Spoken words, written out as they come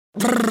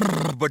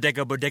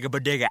Bodega, bodega,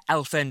 bodega,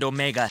 alpha and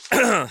omega.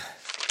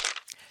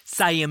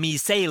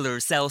 Siamese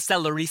sailors sell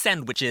celery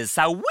sandwiches.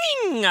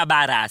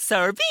 Sawing-a-bada,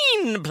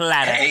 serving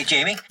platter. Hey,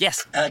 Jamie?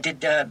 Yes?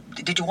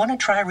 Did you want to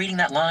try reading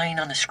that line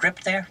on the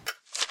script there?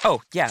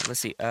 Oh, yeah,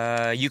 let's see.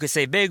 You could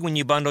save big when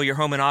you bundle your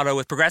home and auto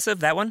with Progressive,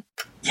 that one?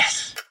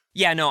 Yes.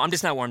 Yeah, no, I'm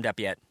just not warmed up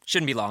yet.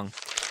 Shouldn't be long.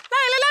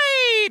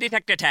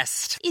 Detector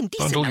test.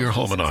 Bundle your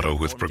home and auto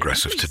with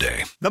Progressive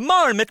today. The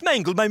marmot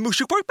mangled my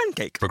mushy pork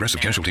pancake. Progressive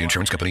Casualty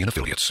Insurance Company and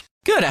Affiliates.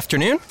 Good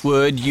afternoon.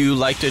 Would you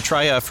like to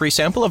try a free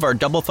sample of our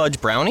double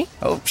fudge brownie?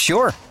 Oh,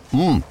 sure.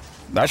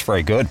 That's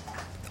very good.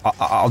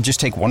 I'll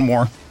just take one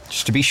more,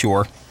 just to be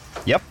sure.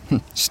 Yep,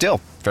 still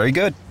very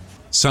good.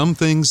 Some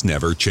things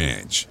never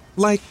change.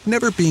 Like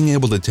never being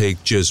able to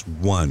take just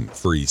one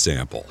free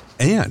sample.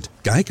 And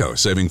Geico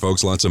saving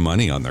folks lots of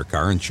money on their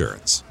car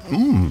insurance.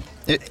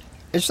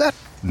 Is that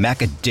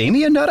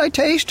macadamia nut I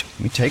taste? Let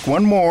me take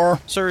one more.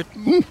 Sir?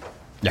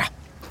 Yeah,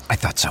 I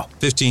thought so.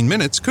 15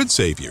 minutes could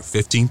save you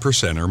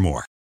 15% or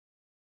more.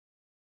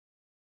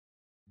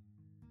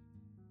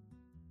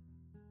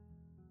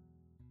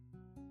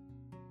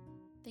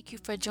 Thank you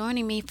for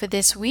joining me for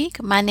this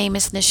week. My name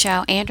is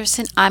Nichelle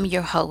Anderson. I'm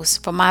your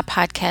host for my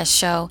podcast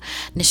show,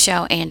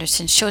 Nichelle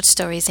Anderson Short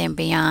Stories and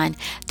Beyond.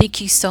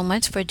 Thank you so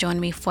much for joining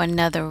me for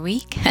another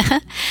week.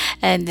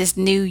 And this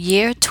new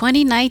year,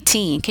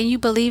 2019, can you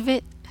believe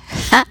it?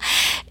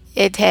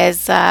 It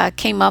has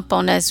came up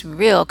on us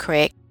real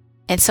quick.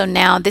 And so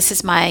now this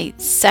is my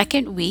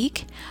second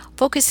week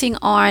focusing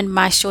on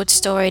my short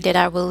story that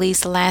I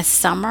released last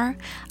summer.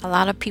 A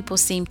lot of people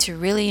seem to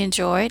really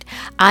enjoy it.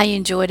 I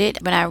enjoyed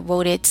it when I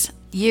wrote it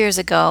years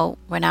ago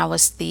when I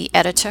was the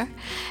editor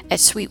at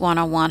Sweet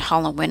 101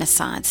 Harlem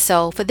Renaissance.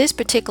 So for this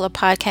particular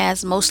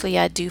podcast, mostly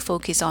I do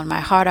focus on my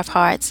Heart of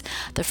Hearts,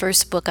 the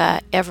first book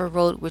I ever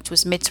wrote, which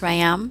was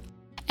Mitzrayim,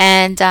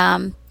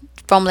 and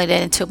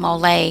formulated into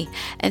Mole.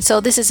 And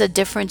so this is a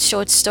different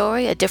short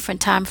story, a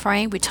different time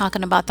frame. We're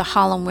talking about the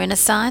Harlem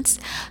Renaissance.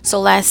 So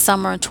last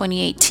summer in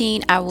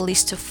 2018, I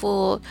released a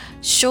full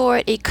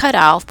short. It cut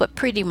off, but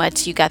pretty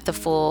much you got the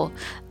full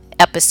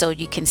episode,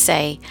 you can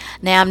say.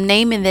 Now I'm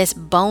naming this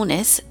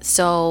bonus.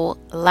 So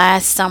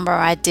last summer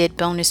I did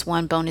bonus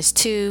 1, bonus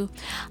 2.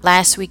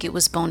 Last week it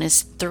was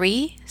bonus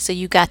 3. So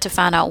you got to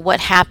find out what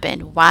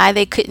happened, why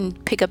they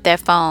couldn't pick up their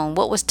phone,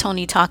 what was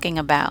Tony talking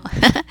about.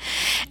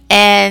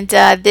 And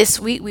this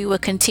week we will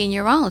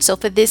continue on. So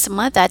for this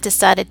month I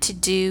decided to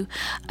do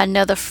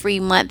another free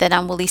month that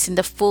I'm releasing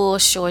the full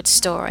short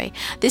story.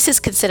 This is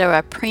considered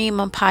a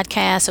premium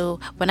podcast. So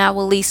when I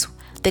release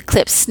the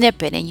clip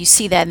snippet and you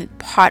see that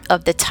part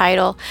of the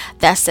title,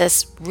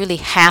 that's really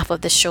half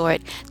of the short.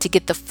 To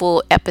get the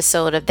full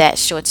episode of that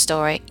short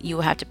story, you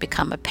will have to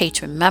become a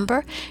patron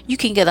member. You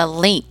can get a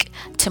link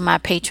to my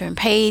Patreon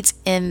page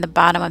in the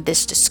bottom of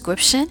this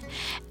description,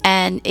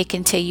 and it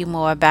can tell you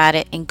more about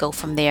it and go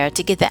from there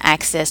to get the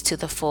access to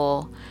the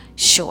full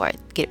short,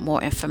 get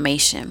more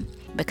information,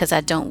 because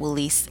I don't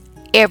release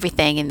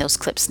everything in those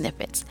clip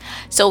snippets.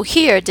 So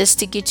here, just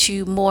to get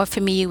you more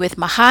familiar with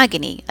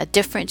Mahogany, a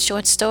different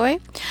short story,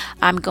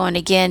 I'm going to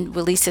again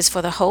release this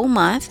for the whole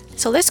month.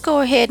 So let's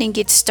go ahead and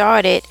get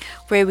started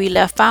where we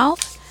left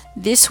off.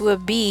 This will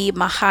be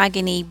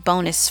Mahogany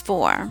bonus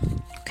 4.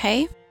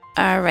 Okay,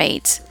 all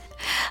right,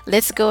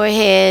 let's go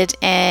ahead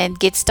and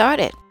get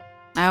started.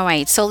 All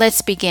right, so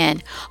let's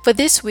begin. For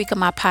this week of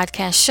my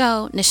podcast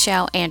show,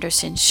 Nichelle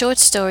Anderson Short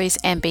Stories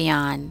and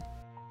Beyond.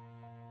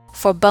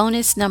 For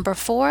bonus number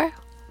 4,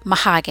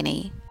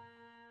 Mahogany.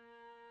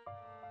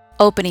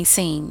 Opening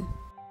scene.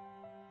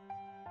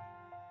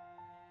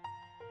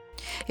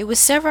 It was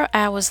several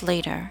hours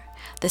later.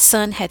 The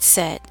sun had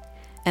set,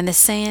 and the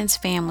Sands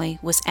family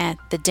was at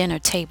the dinner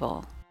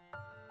table.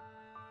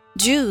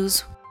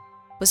 Jules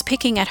was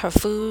picking at her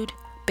food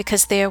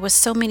because there were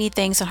so many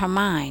things on her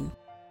mind.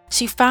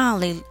 She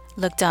finally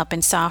looked up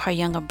and saw her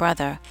younger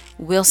brother,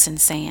 Wilson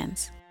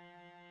Sands.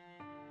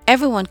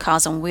 Everyone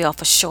calls him Will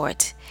for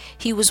short.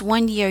 He was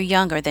 1 year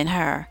younger than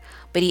her,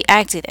 but he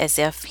acted as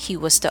if he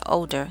was the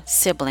older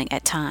sibling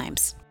at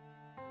times.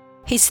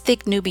 His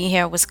thick Nubian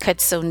hair was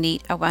cut so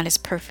neat around his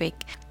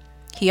perfect.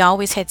 He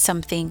always had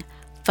something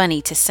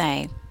funny to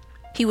say.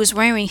 He was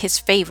wearing his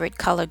favorite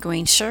color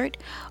green shirt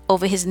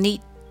over his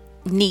neat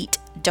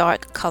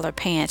dark color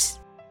pants.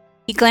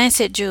 He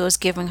glanced at Jules,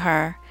 giving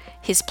her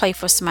his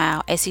playful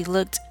smile as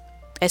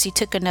he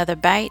took another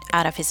bite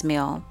out of his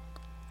meal.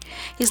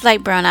 His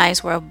light brown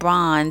eyes were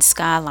bronze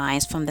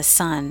skylines from the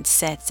sun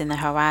sets in the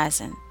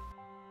horizon.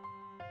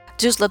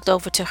 Jules looked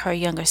over to her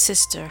younger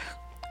sister,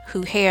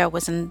 whose hair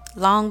was in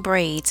long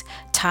braids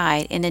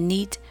tied in a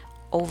neat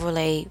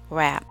overlay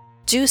wrap.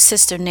 Jules'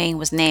 sister's name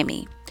was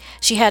Nami.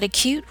 She had a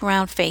cute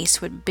round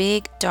face with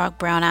big dark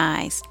brown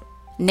eyes.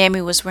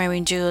 Nami was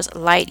wearing Jules'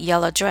 light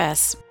yellow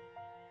dress.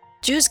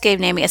 Jules gave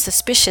Nami a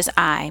suspicious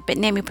eye, but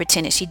Nami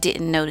pretended she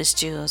didn't notice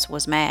Jules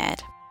was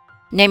mad.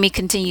 Nami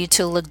continued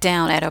to look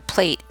down at her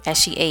plate as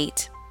she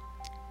ate.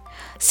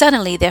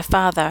 Suddenly, their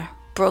father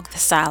broke the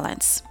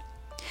silence.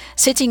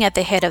 Sitting at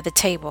the head of the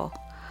table,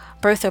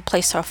 Bertha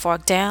placed her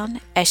fork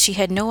down as she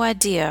had no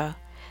idea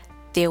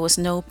there was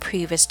no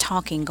previous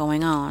talking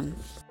going on.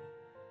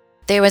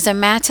 There is a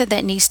matter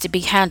that needs to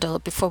be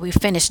handled before we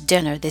finish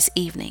dinner this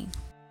evening.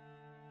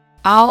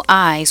 All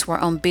eyes were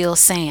on Bill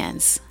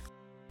Sands.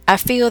 I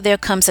feel there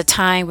comes a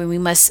time when we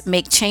must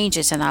make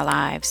changes in our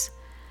lives.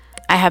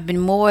 I have been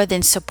more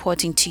than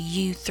supporting to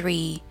you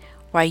three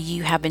while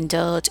you have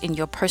indulged in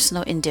your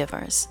personal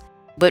endeavors,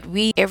 but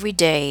we every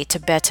day to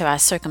better our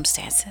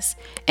circumstances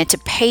and to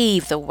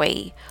pave the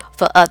way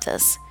for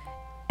others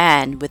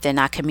and within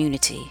our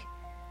community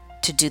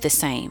to do the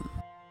same.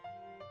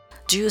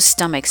 Drew's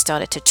stomach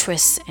started to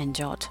twist and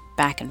jolt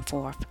back and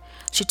forth.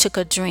 She took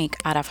a drink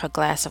out of her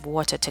glass of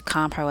water to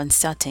calm her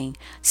unsettling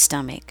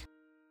stomach.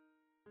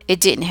 It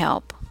didn't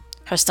help.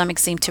 Her stomach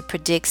seemed to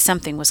predict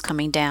something was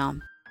coming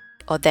down,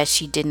 or that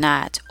she did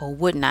not or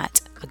would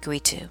not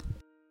agree to.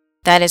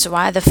 That is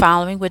why the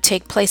following would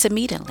take place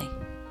immediately.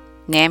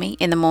 Nammy,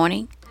 in the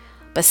morning,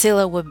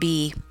 Basila would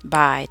be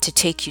by to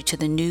take you to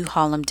the new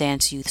Harlem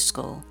Dance Youth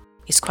School.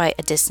 It's quite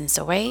a distance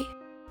away,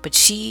 but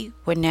she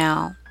would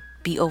now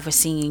be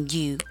overseeing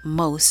you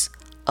most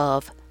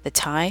of the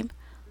time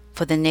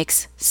for the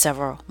next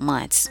several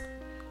months.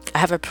 I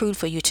have approved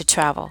for you to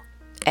travel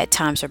at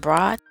times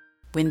abroad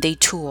when they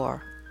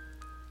tour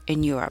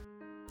in Europe,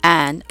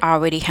 and I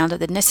already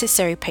handled the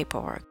necessary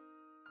paperwork.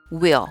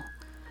 Will,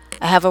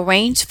 I have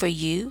arranged for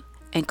you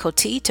and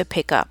Coty to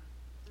pick up.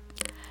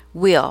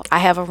 Will, I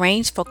have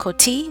arranged for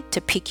Coty to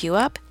pick you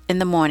up in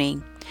the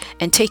morning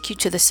and take you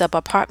to the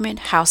sub-apartment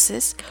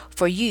houses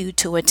for you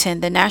to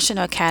attend the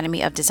National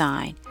Academy of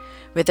Design,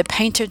 where the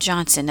painter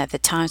Johnson at the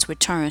times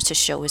returns to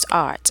show his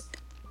art.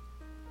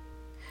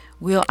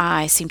 Will's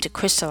eyes seemed to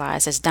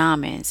crystallize as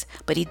diamonds,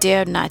 but he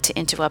dared not to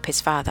interrupt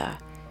his father,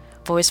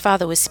 for his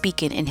father was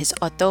speaking in his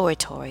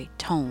authoritative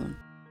tone.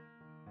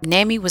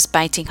 Nammy was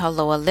biting her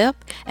lower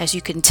lip, as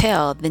you can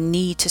tell the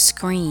need to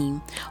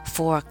scream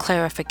for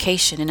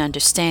clarification and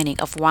understanding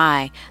of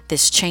why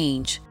this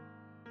change,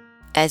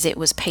 as it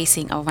was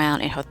pacing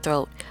around in her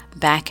throat,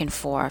 back and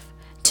forth,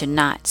 to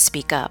not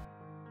speak up.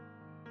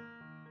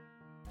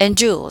 And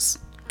Jules,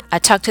 I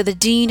talked to the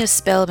Dean of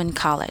Spelman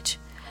College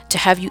to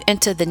have you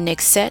enter the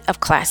next set of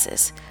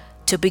classes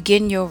to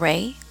begin your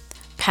way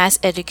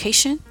past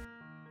education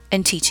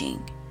and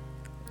teaching.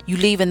 You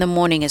leave in the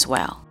morning as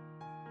well.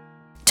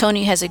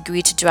 Tony has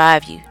agreed to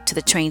drive you to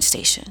the train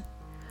station.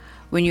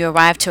 When you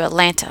arrive to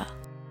Atlanta,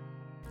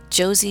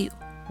 Josie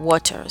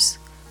Waters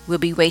will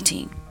be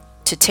waiting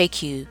to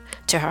take you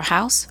to her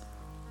house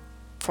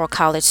for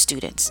college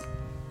students.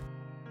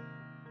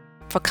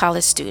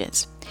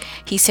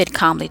 He said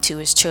calmly to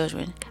his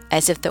children,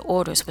 as if the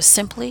orders were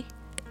simply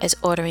as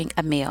ordering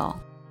a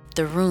meal.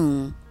 The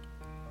room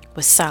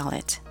was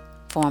silent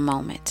for a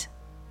moment.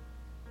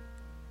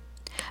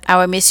 I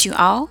will miss you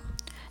all,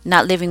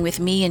 not living with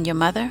me and your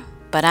mother,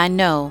 but I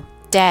know,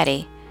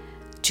 Daddy.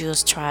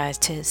 Jules tries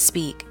to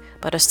speak,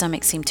 but her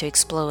stomach seemed to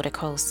explode.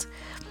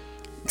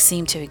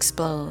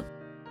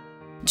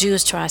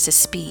 Jules tries to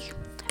speak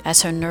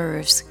as her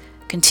nerves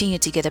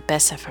continued to get the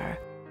best of her,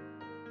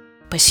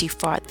 but she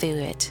fought through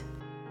it.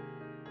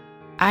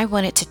 I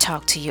wanted to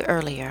talk to you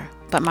earlier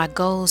about my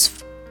goals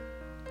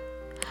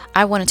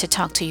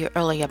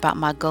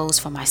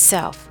for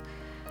myself.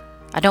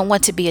 I don't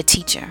want to be a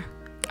teacher.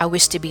 I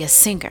wish to be a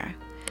singer.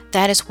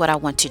 That is what I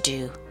want to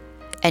do.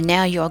 And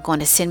now you are going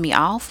to send me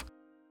off?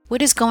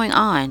 What is going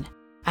on?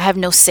 I have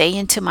no say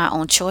into my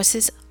own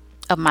choices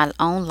of my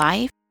own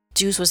life.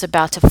 Jules was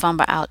about to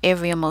fumble out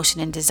every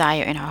emotion and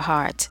desire in her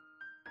heart.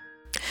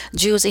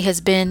 Jules, it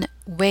has been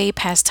way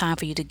past time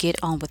for you to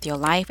get on with your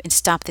life and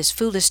stop this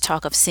foolish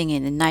talk of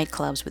singing in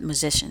nightclubs with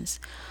musicians.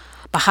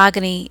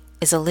 Mahogany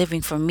is a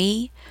living for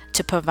me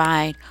to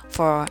provide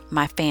for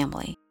my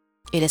family.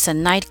 It is a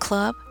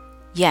nightclub,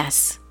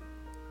 yes.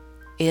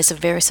 It is a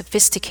very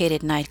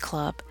sophisticated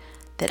nightclub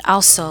that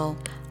also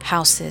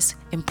houses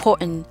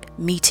important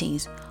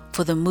meetings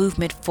for the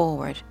movement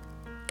forward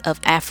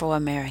of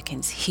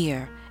Afro-Americans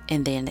here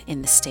in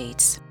the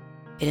States.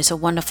 It is a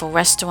wonderful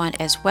restaurant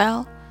as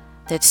well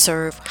that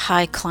serve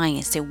high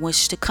clients that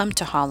wish to come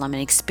to Harlem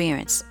and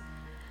experience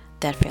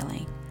that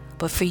feeling.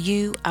 But for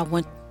you, I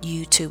want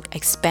you to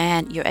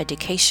expand your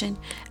education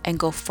and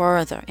go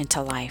further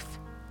into life.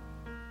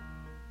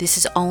 This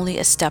is only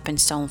a stepping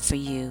stone for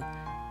you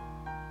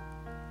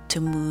to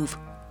move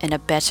in a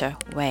better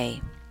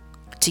way,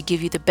 to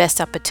give you the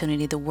best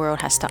opportunity the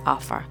world has to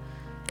offer,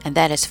 and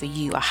that is for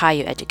you a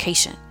higher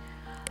education.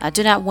 I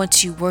do not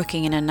want you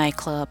working in a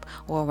nightclub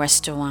or a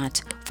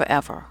restaurant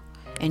forever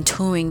and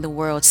touring the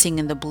world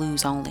singing the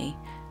blues only.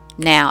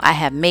 Now I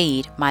have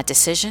made my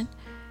decision,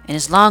 and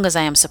as long as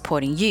I am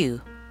supporting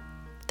you,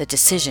 the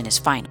decision is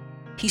final.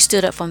 He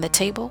stood up from the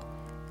table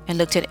and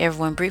looked at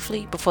everyone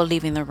briefly before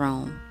leaving the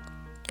room.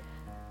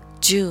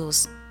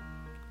 Jules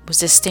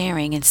was just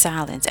staring in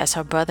silence as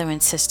her brother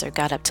and sister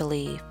got up to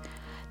leave.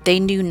 They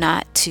knew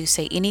not to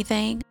say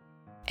anything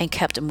and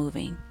kept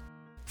moving,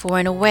 for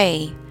in a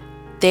way,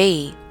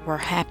 they were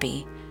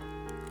happy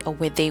of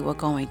where they were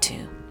going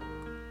to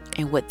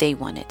and what they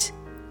wanted,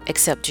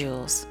 except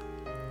Jules.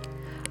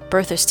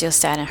 Bertha still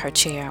sat in her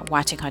chair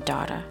watching her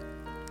daughter.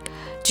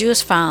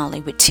 Jules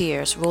finally, with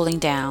tears rolling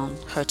down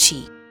her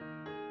cheek.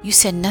 You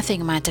said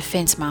nothing in my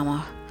defense,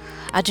 Mama.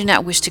 I do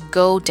not wish to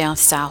go down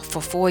south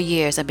for 4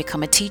 years and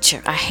become a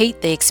teacher. I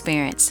hate the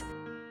experience.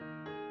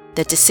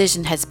 The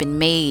decision has been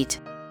made.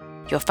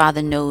 Your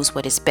father knows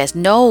what is best.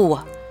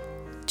 No!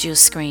 Jules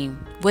screamed.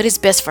 What is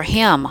best for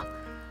him?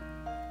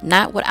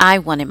 Not what I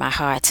want in my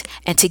heart.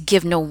 And to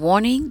give no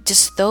warning,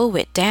 just throw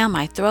it down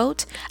my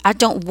throat. I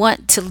don't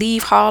want to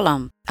leave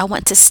Harlem. I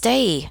want to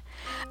stay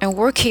and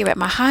work here at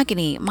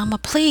Mahogany. Mama,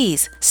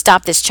 please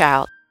stop this,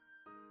 child.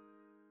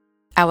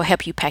 I will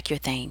help you pack your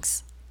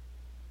things.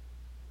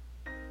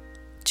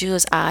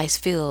 Jules' eyes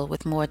filled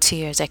with more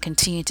tears that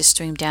continued to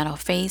stream down her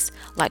face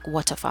like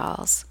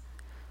waterfalls.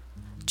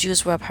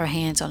 Jules rubbed her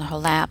hands on her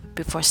lap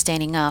before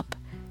standing up.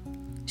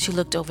 She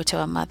looked over to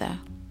her mother.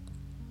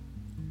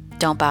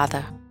 Don't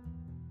bother,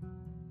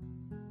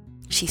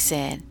 she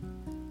said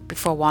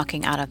before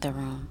walking out of the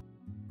room.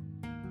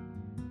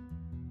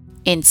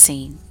 End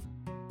scene.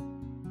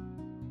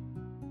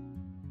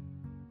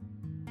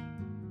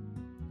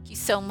 Thank you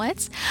so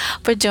much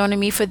for joining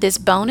me for this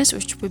bonus,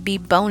 which would be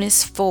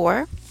bonus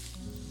 4.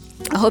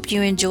 I hope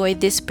you enjoyed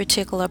this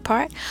particular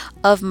part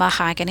of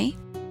Mahogany.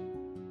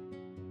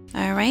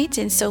 All right,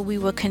 and so we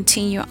will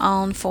continue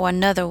on for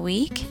another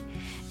week.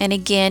 And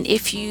again,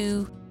 if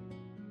you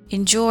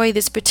enjoy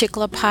this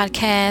particular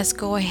podcast,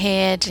 go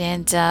ahead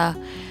and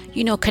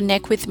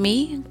connect with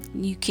me.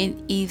 You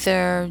can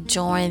either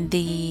join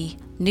the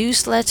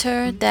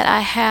newsletter that I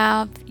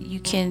have.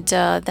 You can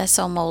that's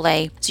on Mole,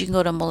 so you can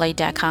go to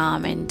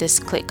mole.com and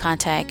just click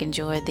contact,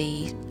 enjoy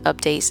the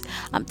updates.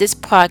 This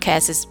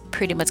podcast is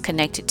pretty much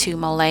connected to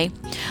Mole.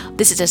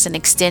 This is just an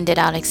extended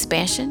out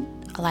expansion,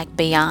 like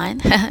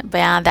beyond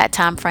that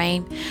time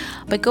frame.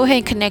 But go ahead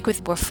and connect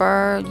with,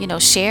 refer,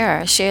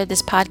 share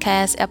this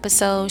podcast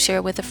episode, share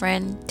it with a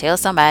friend, tell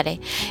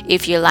somebody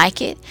if you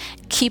like it.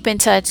 Keep in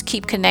touch,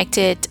 keep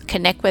connected,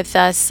 connect with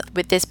us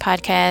with this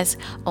podcast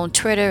on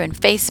Twitter and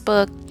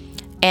Facebook.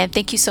 And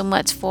thank you so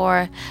much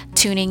for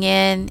tuning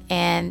in,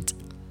 and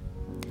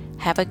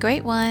have a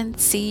great one.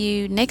 See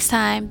you next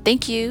time.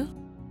 Thank you.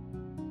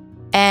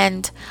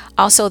 And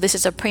also, this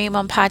is a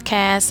premium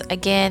podcast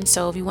again,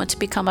 so if you want to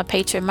become a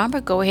Patreon member,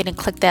 go ahead and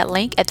click that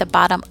link at the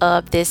bottom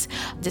of this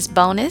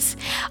bonus.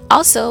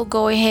 Also,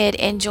 go ahead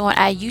and join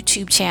our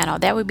YouTube channel.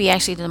 That would be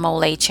actually the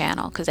Mole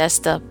channel, because that's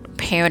the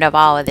parent of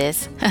all of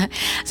this.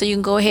 So you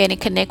can go ahead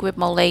and connect with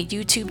Mole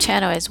YouTube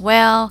channel as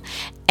well,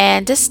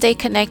 and just stay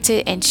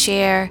connected and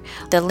share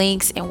the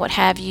links and what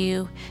have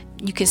you.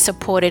 You can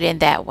support it in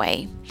that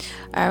way.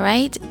 All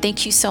right,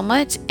 thank you so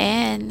much,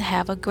 and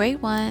have a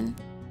great one.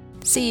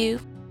 See you.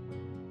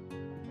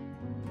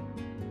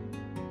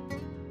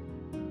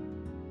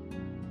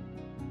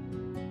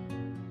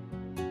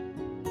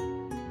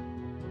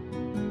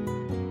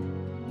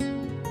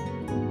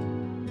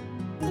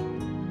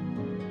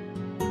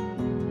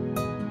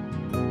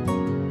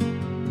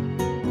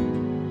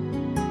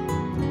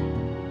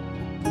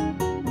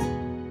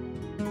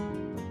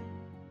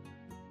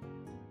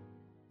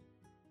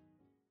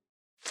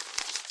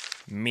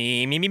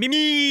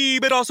 Me,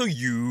 but also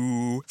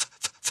you.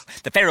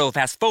 The Pharaoh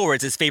fast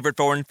forwards his favorite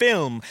foreign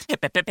film,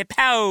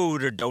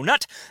 Powder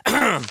Donut.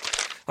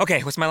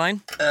 Okay, what's my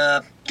line?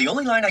 The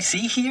only line I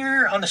see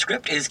here on the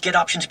script is get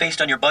options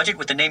based on your budget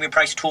with the Name Your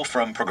Price tool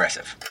from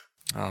Progressive.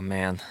 Oh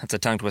man, that's a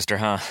tongue twister,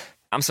 huh?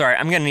 I'm sorry,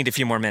 I'm gonna need a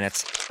few more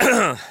minutes.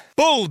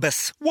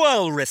 Bulbous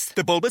Walrus,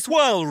 the Bulbous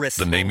Walrus.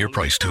 The Name Your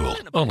Price tool,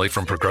 only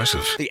from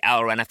Progressive. The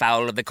owl ran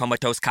afoul of the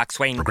comatose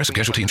coxswain. Progressive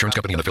Casualty Insurance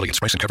Company and affiliates.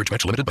 Price and coverage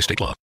match limited by state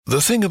law.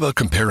 The thing about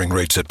comparing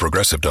rates at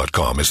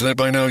Progressive.com is that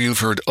by now you've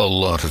heard a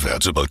lot of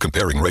ads about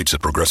comparing rates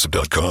at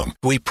Progressive.com.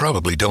 We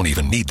probably don't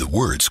even need the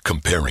words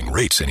comparing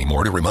rates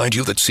anymore to remind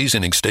you that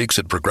seasoning steaks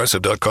at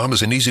Progressive.com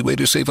is an easy way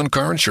to save on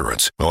car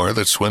insurance, or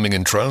that swimming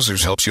in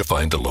trousers helps you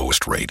find the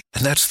lowest rate.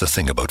 And that's the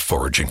thing about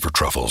foraging for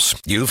truffles.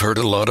 You've heard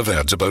a lot of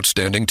ads about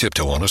standing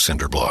tiptoe on a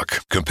cinder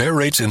block. Compare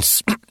rates and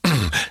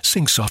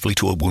sing softly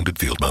to a wounded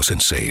field mouse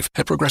and save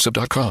at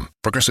Progressive.com.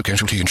 Progressive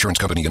Casualty Insurance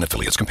Company and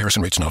affiliates.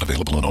 Comparison rates not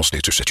available in all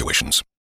states or situations.